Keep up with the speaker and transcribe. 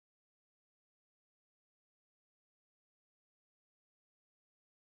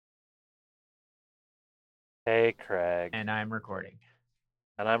Hey, Craig. And I'm recording.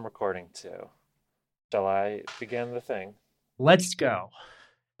 And I'm recording too. Shall I begin the thing? Let's go.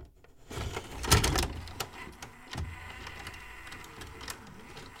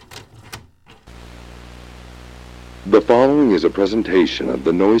 The following is a presentation of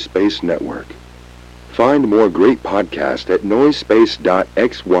the Noise Space Network. Find more great podcasts at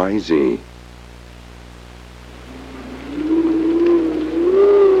noisespace.xyz.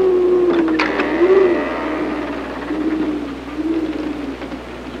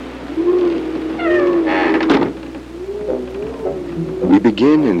 We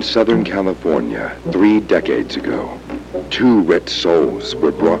begin in Southern California 3 decades ago. Two rich souls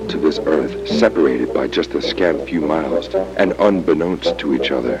were brought to this earth, separated by just a scant few miles and unbeknownst to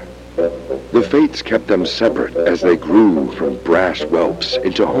each other. The fates kept them separate as they grew from brash whelps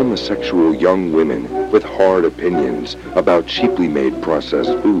into homosexual young women with hard opinions about cheaply made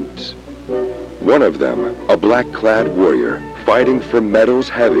processed foods. One of them, a black-clad warrior, fighting for metals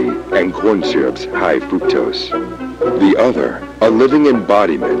heavy and corn syrups high fructose. The other, a living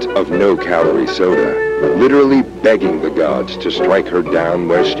embodiment of no-calorie soda, literally begging the gods to strike her down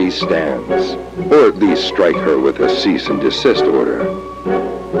where she stands, or at least strike her with a cease and desist order.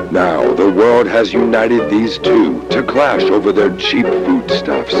 Now, the world has united these two to clash over their cheap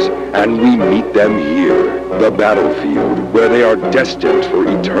foodstuffs, and we meet them here, the battlefield, where they are destined for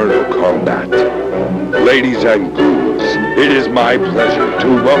eternal combat. Ladies and ghouls, it is my pleasure to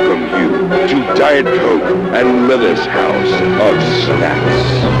welcome you to Diet Coke and Lilith's House of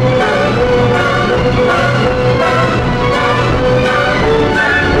Snacks.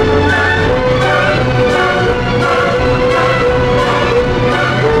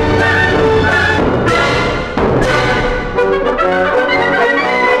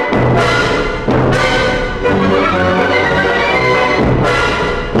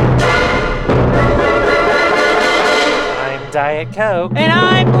 Diet Coke. And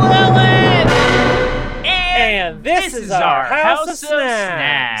I'm Lilith! And this is our House of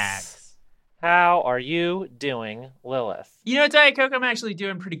Snacks. How are you doing, Lilith? You know, Diet Coke, I'm actually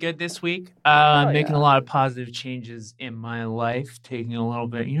doing pretty good this week. Making a lot of positive changes in my life. Taking a little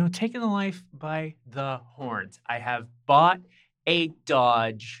bit, taking the life by the horns. I have bought a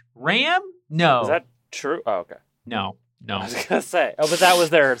Dodge Ram. No. Is that true? Oh, okay. No. I was going to say. Oh, but that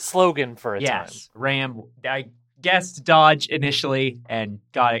was their slogan for a time. Yes, Ram. I guessed Dodge initially and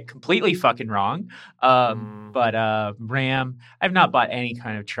got it completely fucking wrong. But Ram, I've not bought any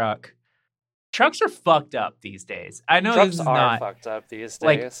kind of truck. Trucks are fucked up these days. I know Trucks this is are not fucked up these days.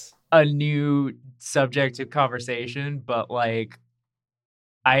 like a new subject of conversation, but so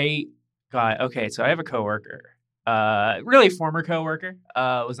I have a coworker. Really former coworker,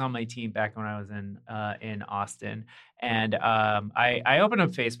 was on my team back when I was in Austin. And I opened up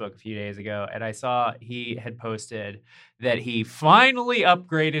Facebook a few days ago and I saw he had posted that he finally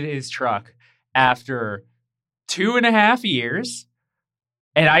upgraded his truck after 2.5 years.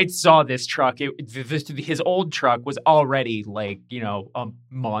 And I saw this truck. His old truck was already a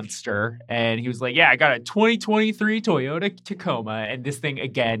monster. And he was like, yeah, I got a 2023 Toyota Tacoma. And this thing,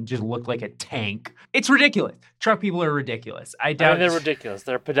 again, just looked like a tank. It's ridiculous. Truck people are ridiculous. I doubt they're ridiculous.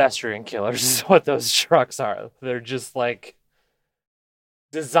 They're pedestrian killers is what those trucks are. They're just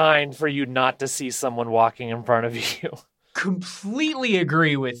designed for you not to see someone walking in front of you. Completely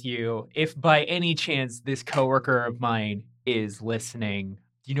agree with you. If by any chance this coworker of mine is listening,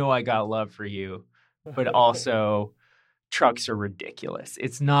 I got love for you, but also trucks are ridiculous.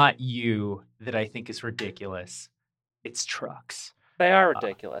 It's not you that I think is ridiculous. It's trucks. They are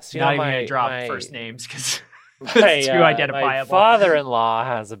ridiculous. Not even going to drop first names because it's too identifiable. My father-in-law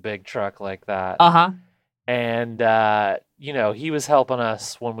has a big truck like that. Uh-huh. And, he was helping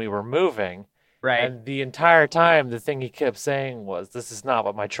us when we were moving. Right. And the entire time, the thing he kept saying was, this is not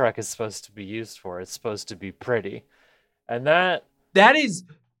what my truck is supposed to be used for. It's supposed to be pretty. And that is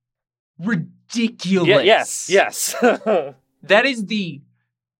ridiculous. Yes. That is the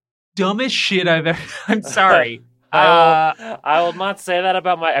dumbest shit I've ever... I'm sorry. I will not say that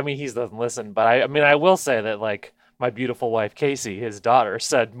about he doesn't listen, but I will say that, my beautiful wife, Casey, his daughter,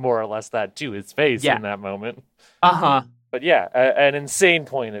 said more or less that to his face in that moment. Uh-huh. But yeah, an insane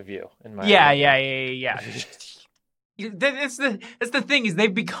point of view in my opinion. Yeah. It's the thing is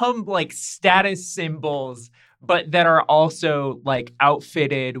they've become status symbols, but that are also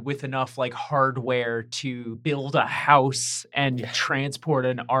outfitted with enough hardware to build a house and transport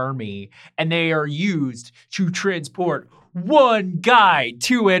an army, and they are used to transport one guy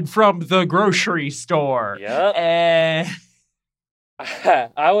to and from the grocery store. Yeah.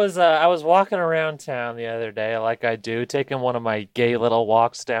 I was walking around town the other day, like I do, taking one of my gay little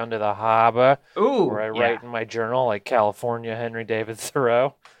walks down to the harbor, Ooh, where I yeah. write in my journal, like California Henry David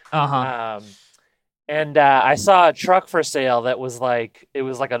Thoreau. Uh-huh. And I saw a truck for sale that was like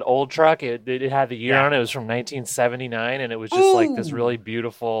an old truck. It had the year Yeah. on it. It was from 1979, and it was just like this Ooh. really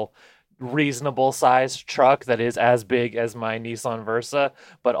beautiful, reasonable sized truck that is as big as my Nissan Versa,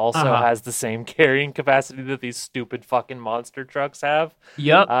 but also has the same carrying capacity that these stupid fucking monster trucks have.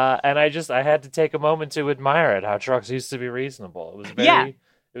 Yep. And I had to take a moment to admire it. How trucks used to be reasonable. It was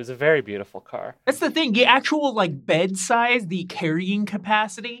it was a very beautiful car. That's the thing. The actual like bed size, the carrying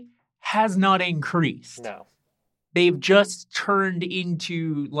capacity has not increased. No. They've just turned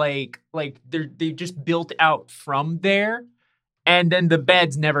into like they've just built out from there, and then the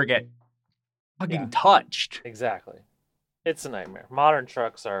beds never get fucking touched. Exactly. It's a nightmare. Modern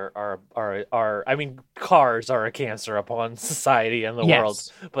trucks are I mean, cars are a cancer upon society and the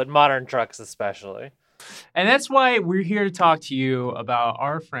world, but modern trucks especially. And that's why we're here to talk to you about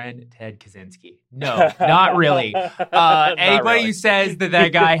our friend Ted Kaczynski. No, not really. Anybody who says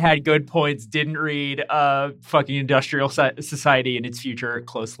that guy had good points didn't read fucking Industrial Society and its future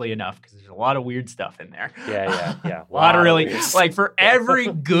closely enough, because there's a lot of weird stuff in there. Yeah. A lot of really, like, for every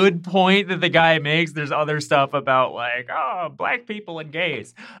good point that the guy makes, there's other stuff about, like, black people and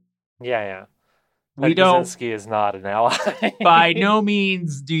gays. Yeah. We don't. Kaczynski is not an ally. By no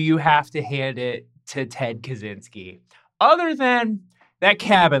means do you have to hand it to Ted Kaczynski, other than that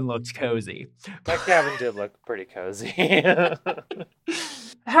cabin looked cozy. That cabin did look pretty cozy.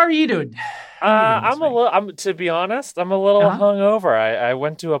 How are you doing? To be honest, I'm a little hungover. I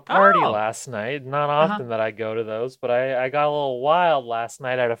went to a party last night. Not often that I go to those, but I got a little wild last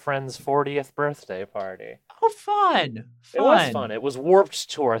night at a friend's 40th birthday party. Oh, fun. It was fun. It was Warped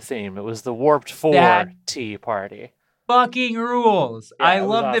Tour theme. It was the Warped 4 tea party. Fucking rules. Yeah, I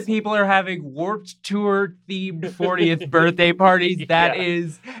love that people are having Warped Tour themed 40th birthday parties. That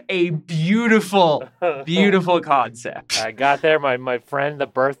is a beautiful, beautiful concept. I got there. My friend, the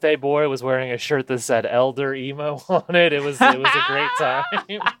birthday boy, was wearing a shirt that said Elder Emo on it. It was a great time.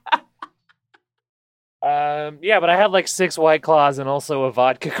 But I had like 6 White Claws and also a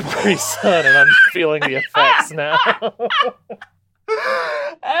vodka Capri Sun, and I'm feeling the effects now.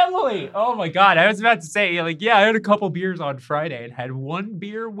 Emily, oh my God, I was about to say, like, I had a couple beers on Friday and had 1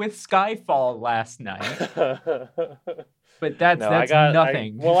 beer with Skyfall last night. But that's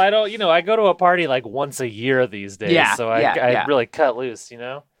nothing. I go to a party like once a year these days, I really cut loose, you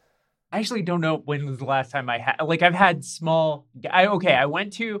know? I actually don't know when was the last time I had, like, I've had small, I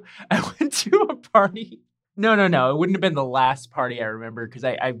went to a party. No, it wouldn't have been the last party I remember, because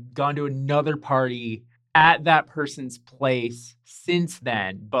I've gone to another party at that person's place since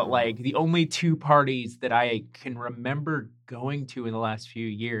then, but like the only 2 parties that I can remember going to in the last few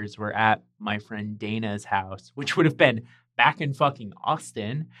years were at my friend Dana's house, which would have been back in fucking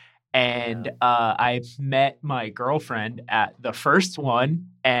Austin. And I met my girlfriend at the first one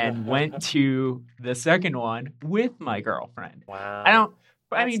and went to the second one with my girlfriend. Wow.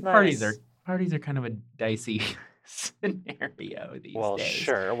 Nice. Parties are kind of a dicey scenario these days.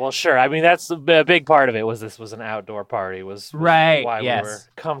 Well, sure. I mean, that's a big part of it. This was an outdoor party. Was right. Why yes. we were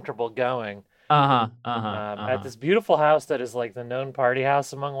comfortable going. At this beautiful house that is like the known party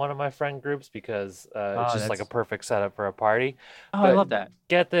house among one of my friend groups, because it's just like a perfect setup for a party. But I love that.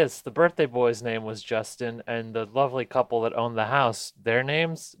 Get this, the birthday boy's name was Justin, and the lovely couple that owned the house, their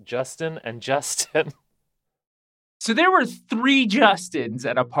names, Justin and Justin. So there were 3 Justins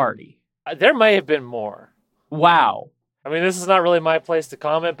at a party. There may have been more. Wow. I mean, this is not really my place to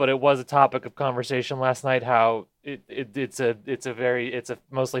comment, but it was a topic of conversation last night. How it's a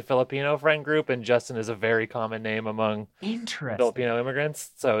mostly Filipino friend group, and Justin is a very common name among Filipino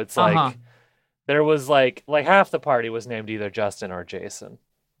immigrants. So it's like there was like half the party was named either Justin or Jason.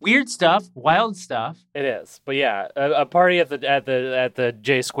 Weird stuff, wild stuff. It is, but yeah, a party at the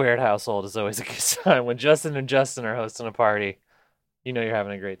J Squared household is always a good time. When Justin and Justin are hosting a party, you know you're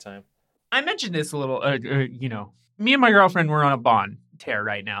having a great time. I mentioned this a little, me and my girlfriend were on a Bond tear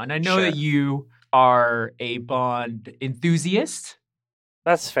right now, and I know that you are a Bond enthusiast.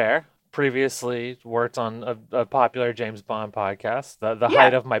 That's fair. Previously worked on a popular James Bond podcast, the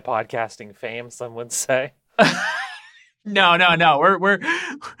height of my podcasting fame, some would say. No.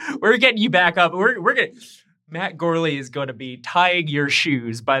 We're getting you back up. We're gonna. Matt Gorley is going to be tying your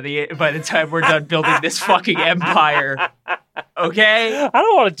shoes by the time we're done building this fucking empire. Okay? I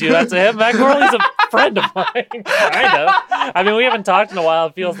don't want to do that to him. Matt Gorley's a friend of mine, kind of. I mean, we haven't talked in a while.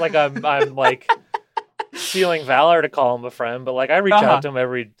 It feels like I'm like feeling valor to call him a friend, but like I reach out to him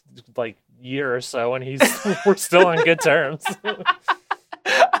every year or so, and we're still on good terms.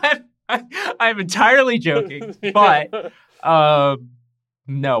 I'm entirely joking, but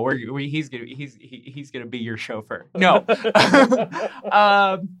no, he's gonna be your chauffeur. No,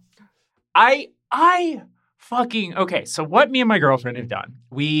 I fucking okay. So what me and my girlfriend have done,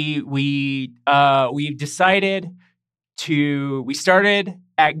 we've decided we started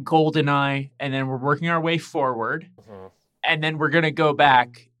at GoldenEye, and then we're working our way forward. Mm-hmm. And then we're going to go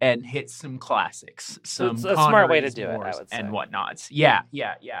back and hit some classics. Some it's a smart way to do it, I would say. And whatnots. Yeah.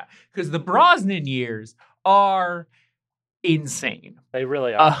 Because the Brosnan years are insane. They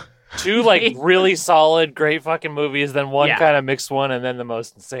really are. Two, like, really solid, great fucking movies, then one kind of mixed one, and then the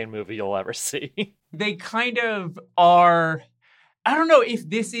most insane movie you'll ever see. They kind of are... I don't know if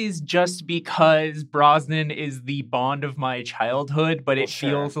this is just because Brosnan is the Bond of my childhood, but it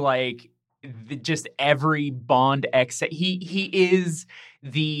feels like just every Bond he is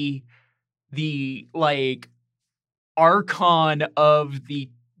the like archon of the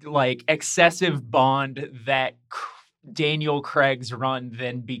like excessive Bond that Daniel Craig's run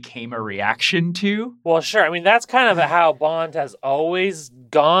then became a reaction to. Well, sure. I mean, that's kind of how Bond has always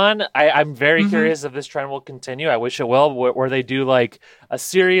gone. I'm very curious if this trend will continue. I wish it will, where they do like a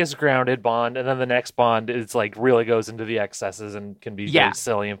serious, grounded Bond, and then the next Bond is like really goes into the excesses and can be very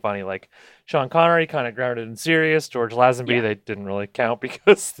silly and funny. Like Sean Connery, kind of grounded and serious. George Lazenby, they didn't really count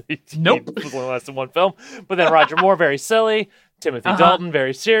because he was only less than one film. But then Roger Moore, very silly. Timothy Dalton,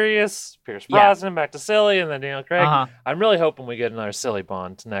 very serious. Pierce Brosnan, back to silly, and then Daniel Craig. I'm really hoping we get another silly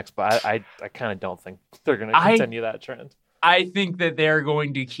Bond next, but I kind of don't think they're going to continue that trend. I think that they're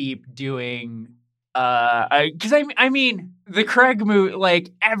going to keep doing, because I mean, the Craig movie,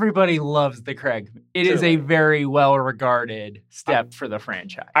 like everybody loves the Craig. It is a very well regarded step for the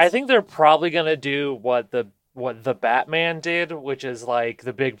franchise. I think they're probably going to do what the Batman did, which is like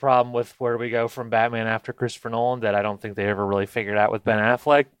the big problem with where we go from Batman after Christopher Nolan that I don't think they ever really figured out with Ben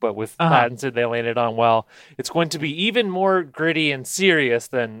Affleck, but with Pattinson they landed on well. It's going to be even more gritty and serious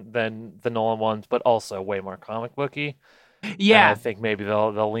than the Nolan ones, but also way more comic booky. Yeah, and I think maybe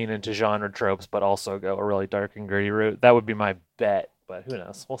they'll lean into genre tropes, but also go a really dark and gritty route. That would be my bet, but who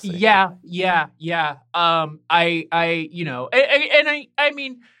knows? We'll see. Yeah. I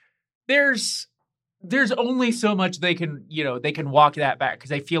mean, there's only so much they can walk that back,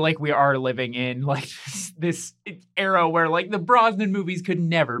 because I feel like we are living in like this era where like the Brosnan movies could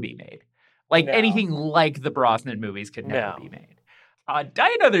never be made. Like anything like the Brosnan movies could never be made.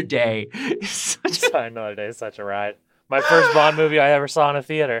 Die Another Day is Die Another Day is such a ride. My first Bond movie I ever saw in a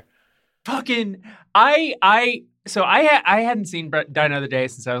theater. Fucking I hadn't seen Die Another Day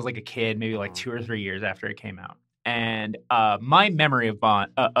since I was like a kid, maybe like 2 or 3 years after it came out. And my memory of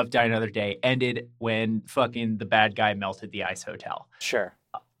Die Another Day ended when fucking the bad guy melted the ice hotel. Sure.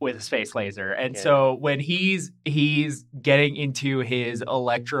 With a space laser. And so when he's getting into his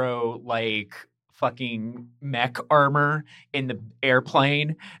electro like fucking mech armor in the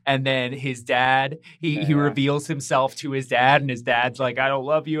airplane, and then his dad, he reveals himself to his dad, and his dad's like, I don't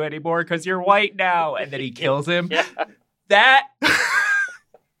love you anymore because you're white now. And then he kills him. That...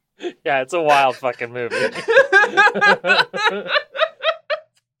 Yeah, it's a wild fucking movie.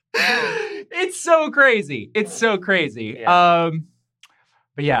 It's so crazy. Yeah.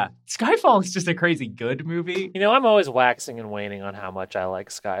 But yeah, Skyfall is just a crazy good movie. You know, I'm always waxing and waning on how much I like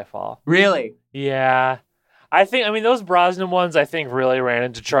Skyfall. Really? Yeah. I mean, those Brosnan ones, I think, really ran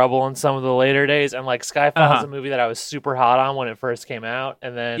into trouble in some of the later days. And, like, Skyfall is a movie that I was super hot on when it first came out.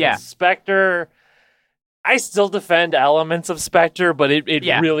 And then Spectre... I still defend elements of Spectre, but it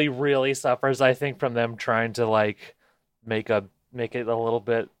really, really suffers, I think, from them trying to like make it a little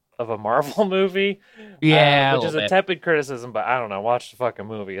bit of a Marvel movie. Yeah, which is a tepid criticism, but I don't know. Watch the fucking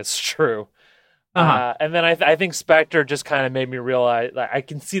movie; it's true. And then I think Spectre just kind of made me realize like, I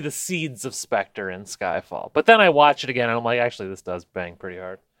can see the seeds of Spectre in Skyfall. But then I watch it again, and I'm like, actually, this does bang pretty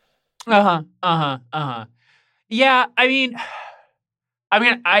hard. Yeah, I mean,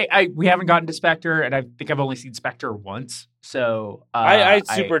 we haven't gotten to Spectre, and I think I've only seen Spectre once. So I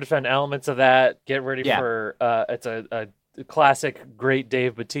super defend elements of that. Get ready for it's a classic, great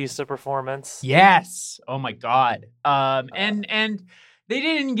Dave Bautista performance. Yes. Oh my God. And they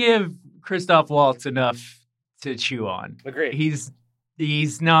didn't give Christoph Waltz enough to chew on. Agreed. He's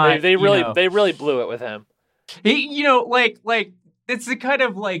not. They really blew it with him. He like. It's a kind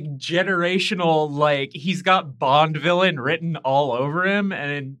of like generational, like he's got Bond villain written all over him,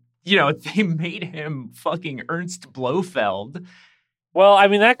 and they made him fucking Ernst Blofeld. Well, I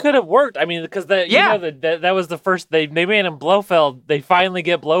mean that could have worked. I mean because that was the first they made him Blofeld. They finally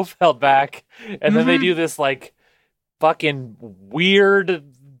get Blofeld back, and then they do this like fucking weird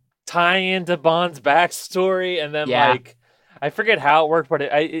tie into Bond's backstory, and then like I forget how it worked, but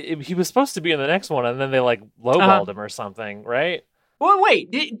he was supposed to be in the next one, and then they like lowballed him or something, right? Well,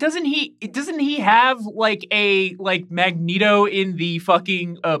 wait, doesn't he have like a Magneto in the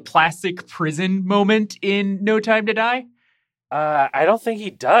fucking plastic prison moment in No Time to Die? I don't think he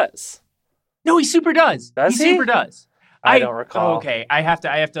does. No, he super does. Does he? Super does. I don't recall. Okay, I have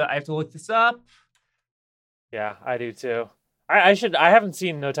to look this up. Yeah, I do too. I haven't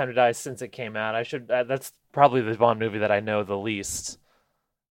seen No Time to Die since it came out. I should. That's probably the Bond movie that I know the least.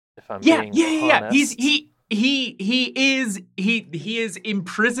 If I'm being honest. He is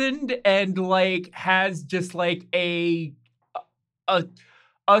imprisoned and like has just like a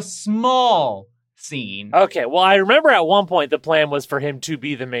small scene. Okay, well, I remember at one point the plan was for him to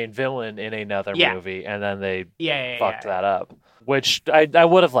be the main villain in another movie, and then they fucked that up, which I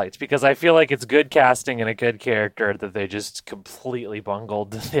would have liked, because I feel like it's good casting and a good character that they just completely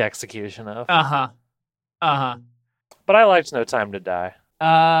bungled the execution of. But I liked No Time to Die.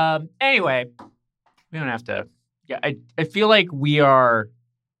 Anyway, we don't have to. Yeah, I feel like we are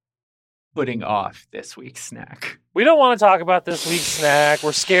putting off this week's snack. We don't want to talk about this week's snack.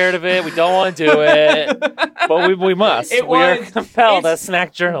 We're scared of it. We don't want to do it. But we must. We are compelled as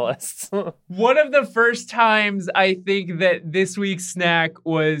snack journalists. One of the first times I think that this week's snack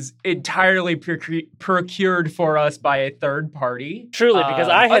was entirely procured for us by a third party. Truly, because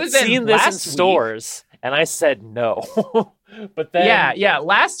I had seen this in stores, and I said no. But then,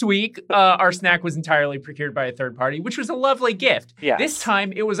 last week our snack was entirely procured by a third party, which was a lovely gift. Yes. This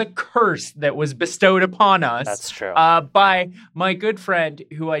time it was a curse that was bestowed upon us. That's true. By my good friend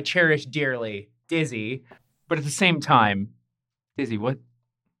who I cherish dearly, Dizzy. But at the same time, Dizzy, what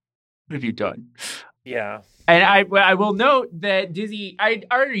have you done? Yeah. And I will note that Dizzy, I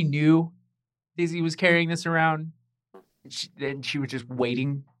already knew Dizzy was carrying this around, and she was just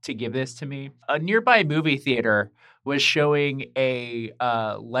waiting to give this to me. A nearby movie theater was showing a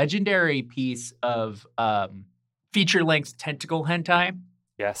legendary piece of feature-length tentacle hentai.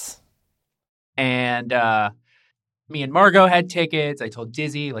 Yes. And me and Margot had tickets. I told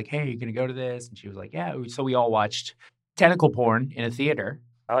Dizzy, like, hey, are you going to go to this? And she was like, yeah. So we all watched tentacle porn in a theater.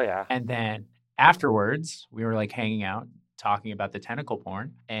 Oh, yeah. And then afterwards, we were, like, hanging out, talking about the tentacle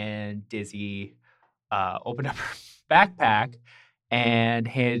porn. And Dizzy opened up her backpack and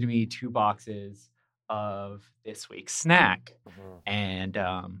handed me 2 boxes of this week's snack. And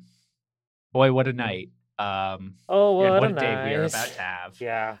boy, what a night. What a day we are about to have.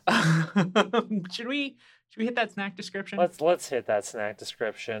 Yeah. Should we hit that snack description? Let's hit that snack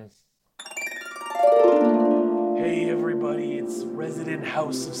description. Hey everybody, it's resident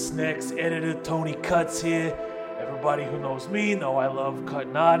House of Snacks editor Tony Cuts here. Everybody who knows me know I love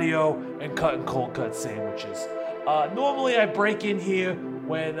cutting audio and cutting cold cut sandwiches. Normally I break in here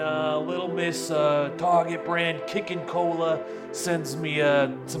when Little Miss Target brand Kickin' Cola sends me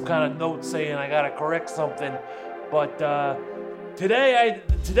some kind of note saying I gotta correct something. But today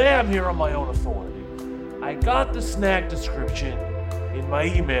I'm here on my own authority. I got the snack description in my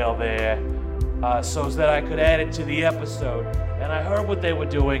email there so that I could add it to the episode. And I heard what they were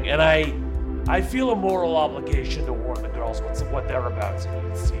doing, and I feel a moral obligation to warn the girls what they're about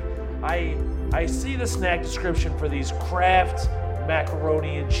to eat. See, I see the snack description for these Kraft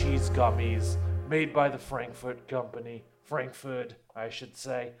macaroni and cheese gummies made by the Frankfurt company. Frankfurt, I should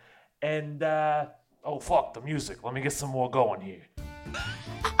say. And, oh fuck, the music. Let me get some more going here.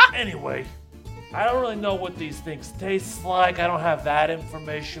 Anyway, I don't really know what these things taste like. I don't have that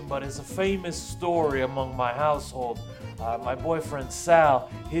information, but it's a famous story among my household. My boyfriend Sal,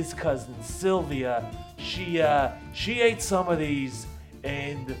 his cousin Sylvia, she ate some of these,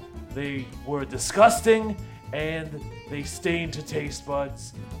 and they were disgusting, and they stained her taste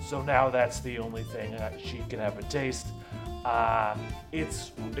buds. So now that's the only thing she can ever taste.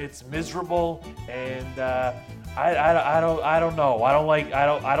 It's miserable, and I don't know.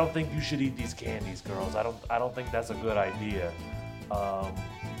 I don't think you should eat these candies, girls. I don't think that's a good idea.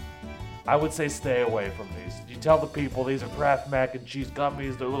 I would say stay away from these. You tell the people these are Kraft mac and cheese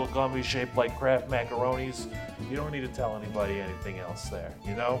gummies. They're little gummies shaped like Kraft macaronis. You don't need to tell anybody anything else there,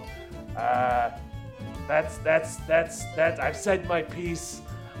 you know? That's I've said my piece.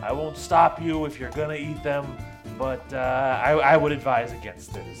 I won't stop you if you're gonna eat them, but I would advise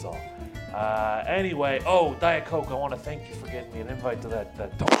against it is all. Anyway, Diet Coke, I want to thank you for getting me an invite to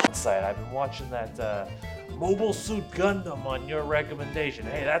that Dawn site. I've been watching that Mobile Suit Gundam on your recommendation.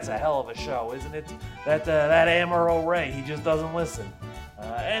 Hey, that's a hell of a show, isn't it? That Amuro Ray, he just doesn't listen.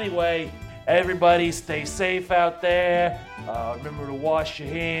 Anyway, everybody stay safe out there. Remember to wash your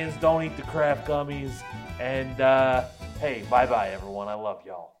hands. Don't eat the Kraft gummies. And hey, bye-bye, everyone. I love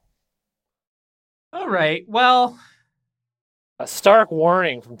y'all. All right. Well, a stark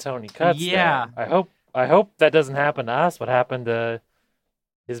warning from Tony Cuts. Yeah. There. I hope that doesn't happen to us. What happened to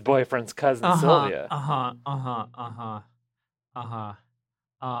his boyfriend's cousin Sylvia?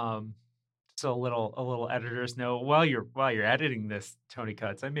 So a little editor's note. While you're editing this, Tony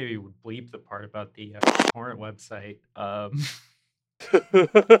Cuts, I maybe would bleep the part about the torrent website.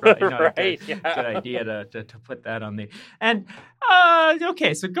 Right, good idea to put that on the. And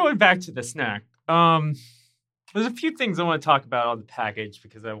okay, so going back to the snack. There's a few things I want to talk about on the package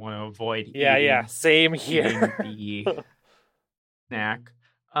because I want to avoid same here. The snack.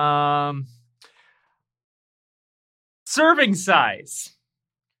 Serving size.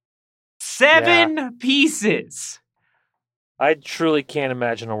 7 pieces. I truly can't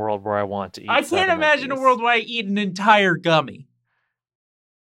imagine a world where I want to eat. I can't imagine a world where I eat an entire gummy.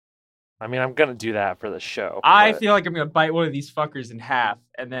 I mean, I'm gonna do that for the show. I feel like I'm gonna bite one of these fuckers in half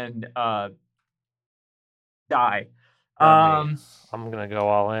and then die. I'm gonna go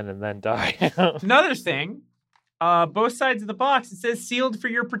all in and then die. Another thing, both sides of the box, it says sealed for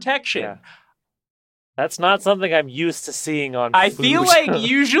your protection. Yeah. That's not something I'm used to seeing on I food. feel like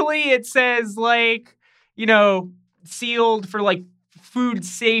usually it says like, sealed for like food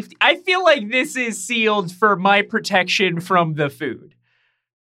safety. I feel like this is sealed for my protection from the food.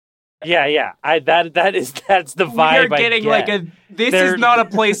 Yeah. That's the vibe. We are getting like this is not a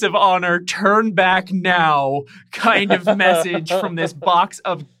place of honor. Turn back now kind of message from this box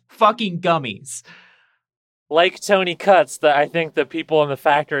of fucking gummies. Like Tony Cuts, I think the people in the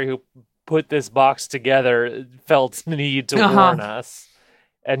factory who put this box together felt the need to warn us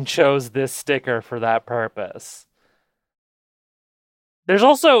and chose this sticker for that purpose. There's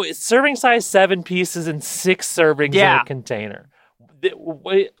also serving size 7 pieces and 6 servings in a container.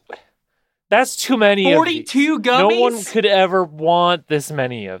 That's too many 42 of these. Gummies? No one could ever want this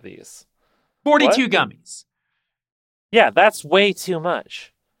many of these. 42 gummies. Yeah, that's way too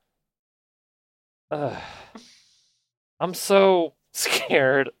much. I'm so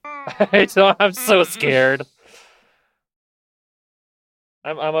scared. I'm so scared.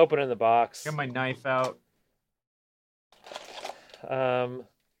 I'm opening the box. Get my knife out.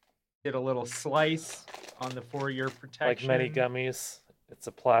 Get a little slice on the for your protection. Like many gummies, it's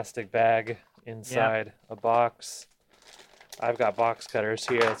a plastic bag inside a box. I've got box cutters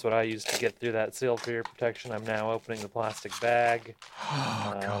here. That's what I use to get through that seal for your protection. I'm now opening the plastic bag.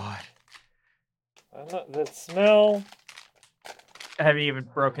 Oh, God. The smell. I haven't even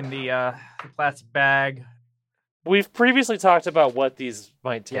broken the plastic bag. We've previously talked about what these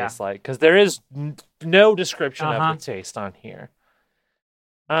might taste like, because there is no description of the taste on here.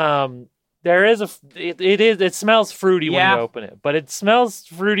 There is it smells fruity when you open it, but it smells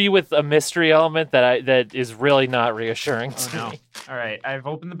fruity with a mystery element that is really not reassuring to me. All right, I've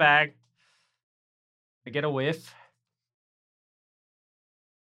opened the bag. I get a whiff.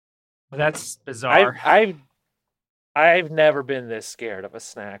 Well, that's bizarre. I've never been this scared of a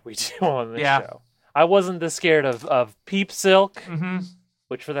snack we do on this show. I wasn't this scared of Peep Silk,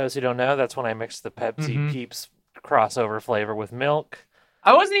 which for those who don't know, that's when I mixed the Pepsi Peeps crossover flavor with milk.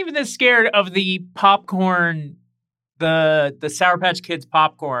 I wasn't even this scared of the popcorn, the Sour Patch Kids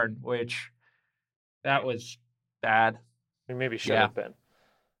popcorn, which that was bad. We maybe should have been.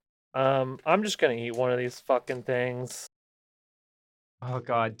 I'm just gonna eat one of these fucking things. Oh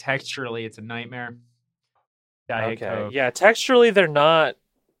God, texturally it's a nightmare. Diet Coke. Yeah, texturally they're not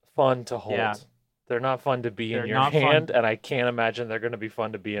fun to hold. Yeah. They're not fun to be in your hand, and I can't imagine they're going to be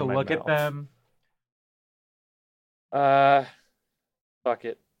fun to be in my mouth. Look at them. Fuck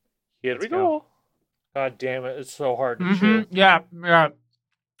it. Here we go. God damn it, it's so hard to chew. Yeah.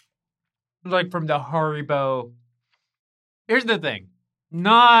 Like from the Haribo. Here's the thing.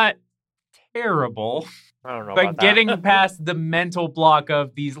 Not terrible. I don't know but about getting that. past the mental block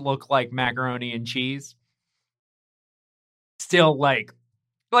of these look like macaroni and cheese. Still like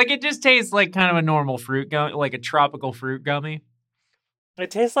it just tastes like kind of a normal fruit gummy, like a tropical fruit gummy.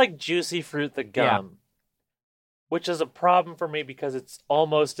 It tastes like juicy fruit, the gum. Which is a problem for me because it's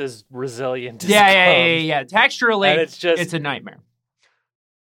almost as resilient as gum. Yeah. Texturally, and it's a nightmare.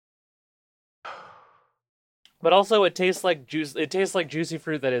 But also, it tastes like juice. It tastes like juicy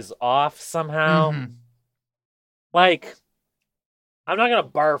fruit that is off somehow. Like, I'm not gonna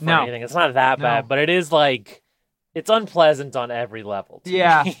barf or anything. It's not that bad, but it is like it's unpleasant on every level.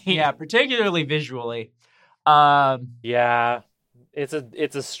 Yeah, particularly visually. Yeah, it's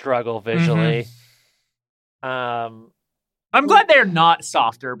a struggle visually. I'm glad they're not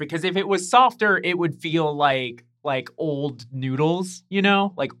softer, because if it was softer, it would feel like old noodles,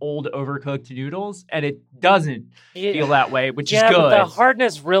 like old overcooked noodles, and it doesn't feel that way, which is good. But the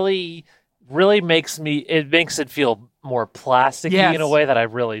hardness really really makes it feel more plasticky in a way that I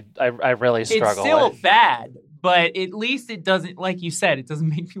really struggle It's still with. bad, but at least it doesn't, like you said, it doesn't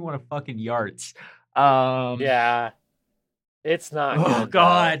make me want to fucking yards. Yeah. It's not good. Oh,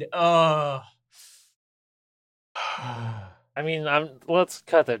 God. I mean, let's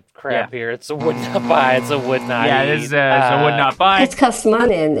cut the crap here. It's a would not buy. It's a would not eat. It's a would not buy. It costs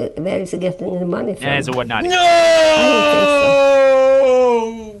money, and there is a getting the money from. And it's a would not eat. No!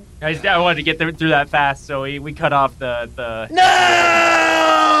 I don't think so. I wanted to get through that fast, so we cut off the... No!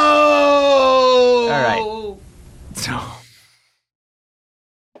 All right. So...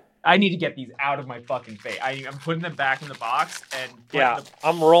 I need to get these out of my fucking face. I'm putting them back in the box and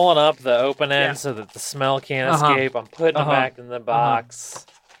I'm rolling up the open end so that the smell can't escape. I'm putting them back in the box.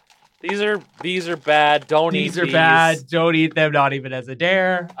 These are bad. Don't eat these. These are bad. Don't eat them. Not even as a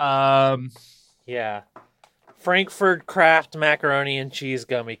dare. Yeah. Frankfurt Kraft macaroni and cheese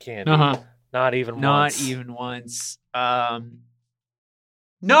gummy candy. Not even once. Not even once. Not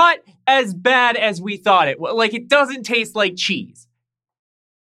as bad as we thought it was. Like, it doesn't taste like cheese.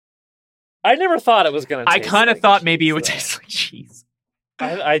 I never thought it was going to taste I kind of like thought cheese, maybe it would taste like cheese.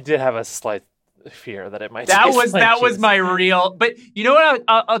 I did have a slight fear that it might that taste was like that cheese. was my real... But you know what?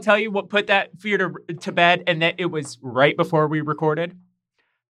 I'll tell you what put that fear to bed, and that it was right before we recorded.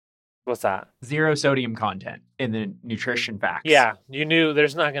 What's that? 0 sodium content in the nutrition facts. Yeah, you knew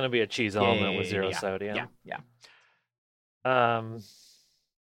there's not going to be a cheese element with 0 sodium. Yeah.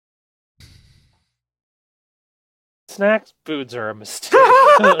 Snack foods are a mistake.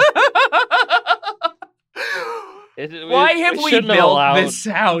 Why have we built this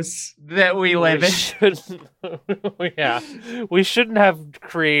house that we live in? We shouldn't have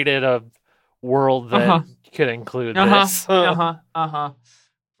created a world that could include this. Are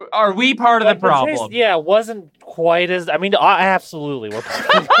we part of the problem? Taste, wasn't quite as... I mean, absolutely, we're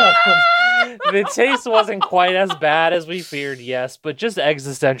part of the problem. The taste wasn't quite as bad as we feared, yes, but just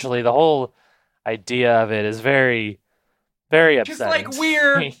existentially, the whole idea of it is very, very upsetting. Just like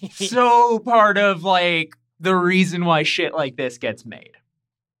we're so part of, like, the reason why shit like this gets made.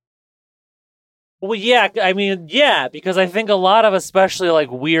 Well, yeah, I mean, yeah, because I think a lot of especially,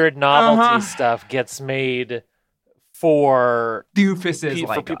 like, weird novelty stuff gets made for doofuses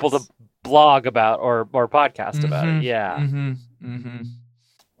for people to blog about or podcast about it. Yeah.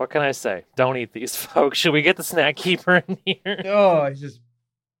 What can I say? Don't eat these, folks. Should we get the snack keeper in here? Oh, I just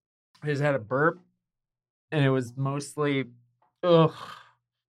had a burp, and it was mostly, ugh.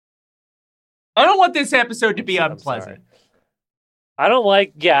 I don't want this episode to be unpleasant. I don't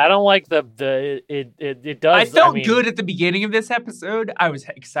like the it does. I felt good at the beginning of this episode. I was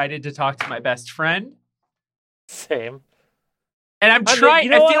excited to talk to my best friend. Same. And I'm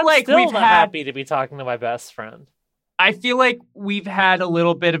trying. I feel like we've had happy to be talking to my best friend. I feel like we've had a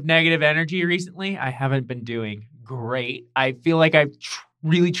little bit of negative energy recently. I haven't been doing great. I feel like I've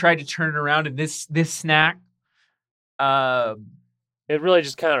really tried to turn it around in this snack. It really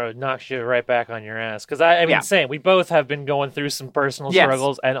just kind of knocks you right back on your ass. Because I mean, same. We both have been going through some personal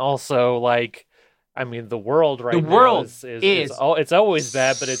struggles, and also like, I mean, the world now is it's always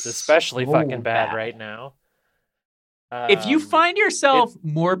bad, but it's especially fucking bad right now. If you find yourself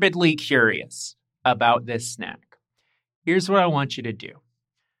morbidly curious about this snack, here's what I want you to do.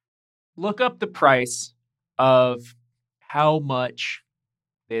 Look up the price of how much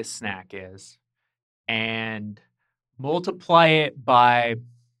this snack is and multiply it by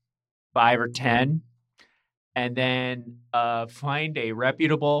 5 or 10, and then find a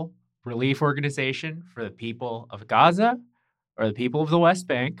reputable relief organization for the people of Gaza or the people of the West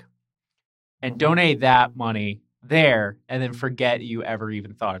Bank and donate that money there, and then forget you ever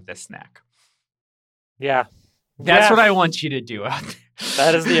even thought of this snack. Yeah. That's what I want you to do out there.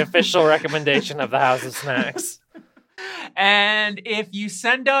 That is the official recommendation of the House of Snacks. And if you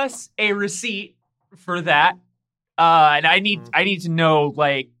send us a receipt for that, and I need to know,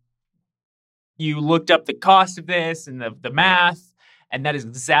 like, you looked up the cost of this and the math, and that is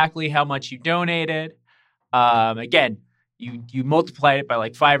exactly how much you donated. Again, you multiplied it by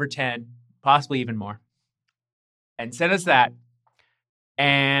like 5 or 10, possibly even more. And send us that.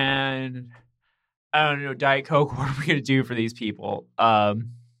 And I don't know, Diet Coke, what are we going to do for these people?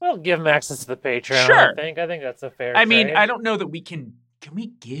 We'll give them access to the Patreon, sure. I think that's a fair I mean, trade. I don't know that we can we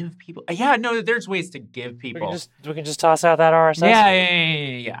give people... Yeah, no, there's ways to give people. We can just toss out that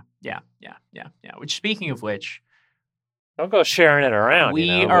RSS. Yeah. Which, speaking of which... Don't go sharing it around,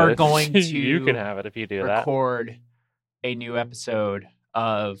 we are going to... You can have it if you do record a new episode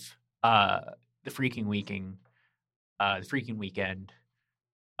of the Freaking Weekend,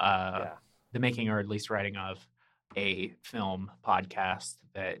 the Making or at least writing of a film podcast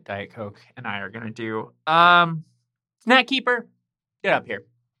that Diet Coke and I are going to do. Snack Keeper, get up here.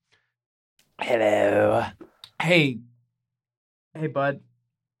 Hello. Hey, bud.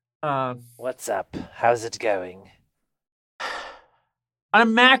 What's up? How's it going? On a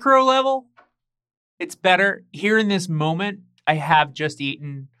macro level, it's better. Here in this moment, I have just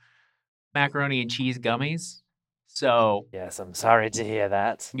eaten macaroni and cheese gummies. So Yes, I'm sorry to hear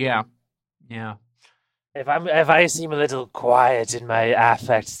that. yeah. If I seem a little quiet in my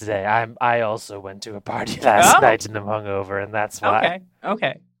affect today, I also went to a party last night and I'm hungover, and that's why.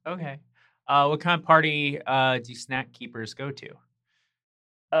 Okay. What kind of party do snack keepers go to?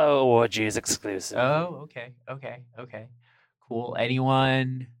 Oh, orgies exclusive. Oh, okay. Cool.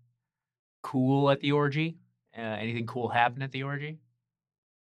 Anyone cool at the orgy? Anything cool happen at the orgy?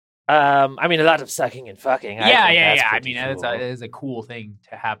 I mean, a lot of sucking and fucking. Yeah. I I mean, cool. that is a cool thing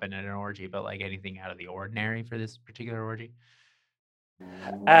to happen at an orgy, but like anything out of the ordinary for this particular orgy?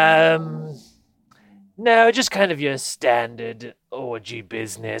 No, just kind of your standard orgy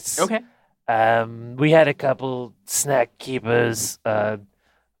business. Okay. We had a couple snack keepers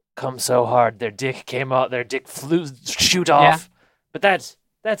come so hard their dick shoot off. But that's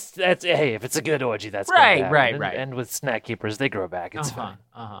hey, if it's a good orgy, that's right. And with snack keepers, they grow back. It's fine.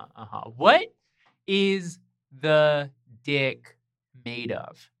 What is the dick made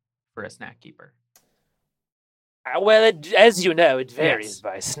of for a snack keeper? Well, as you know, it varies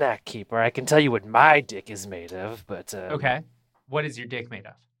by snack keeper. I can tell you what my dick is made of, but okay. What is your dick made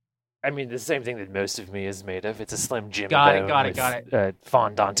of? I mean, the same thing that most of me is made of. It's a Slim Jim got bone it.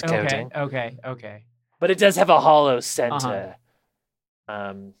 Fondant coating. Okay. But it does have a hollow center.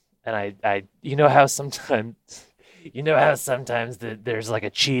 And I you know how sometimes there's like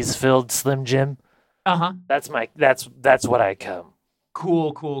a cheese-filled Slim Jim? That's what I come.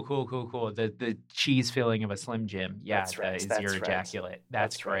 Cool. The cheese filling of a Slim Jim. Yeah, that's right. That is your ejaculate.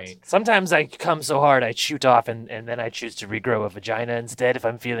 That's great. Right. Sometimes I come so hard I shoot off and then I choose to regrow a vagina instead if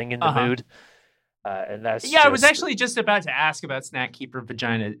I'm feeling in the mood. And that's I was actually just about to ask about snack keeper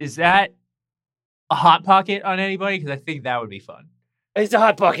vagina. Is that a hot pocket on anybody? Because I think that would be fun. It's a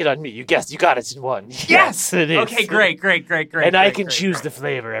hot pocket on me. You guessed. You got it in one. Yes, it is. Okay, great. And I can choose the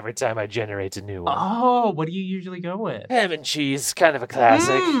flavor every time I generate a new one. Oh, what do you usually go with? Ham and cheese, kind of a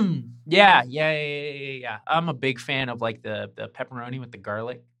classic. Yeah. I'm a big fan of like the pepperoni with the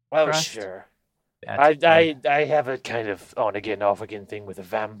garlic. Oh, crust. Sure. I have a kind of on again, off again thing with a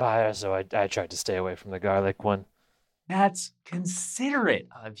vampire, so I tried to stay away from the garlic one. That's considerate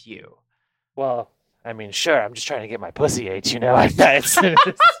of you. Well, I mean, sure, I'm just trying to get my pussy ate, you know. I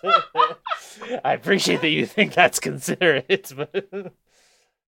appreciate that you think that's considerate, but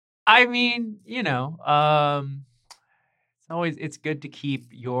I mean, you know, it's good to keep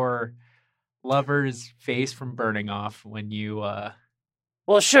your lover's face from burning off when you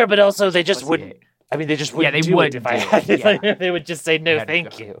well, sure, but also they just wouldn't. I mean, they just wouldn't. Yeah, they would if I had it. Yeah. They would just say no,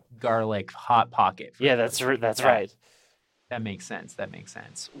 thank you. Garlic hot pocket. Yeah, that's right. That makes sense.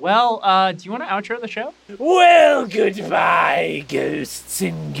 Well, do you want to outro the show? Well, goodbye, ghosts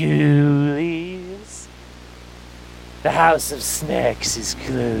and ghoulies. The House of Snacks is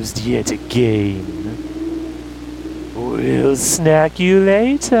closed yet again. We'll snack you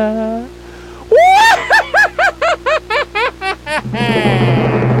later.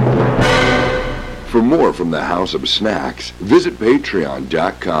 For more from the House of Snacks, visit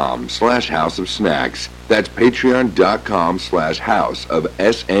patreon.com/House of Snacks. That's patreon.com/House of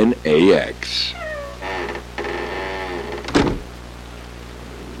SNAX.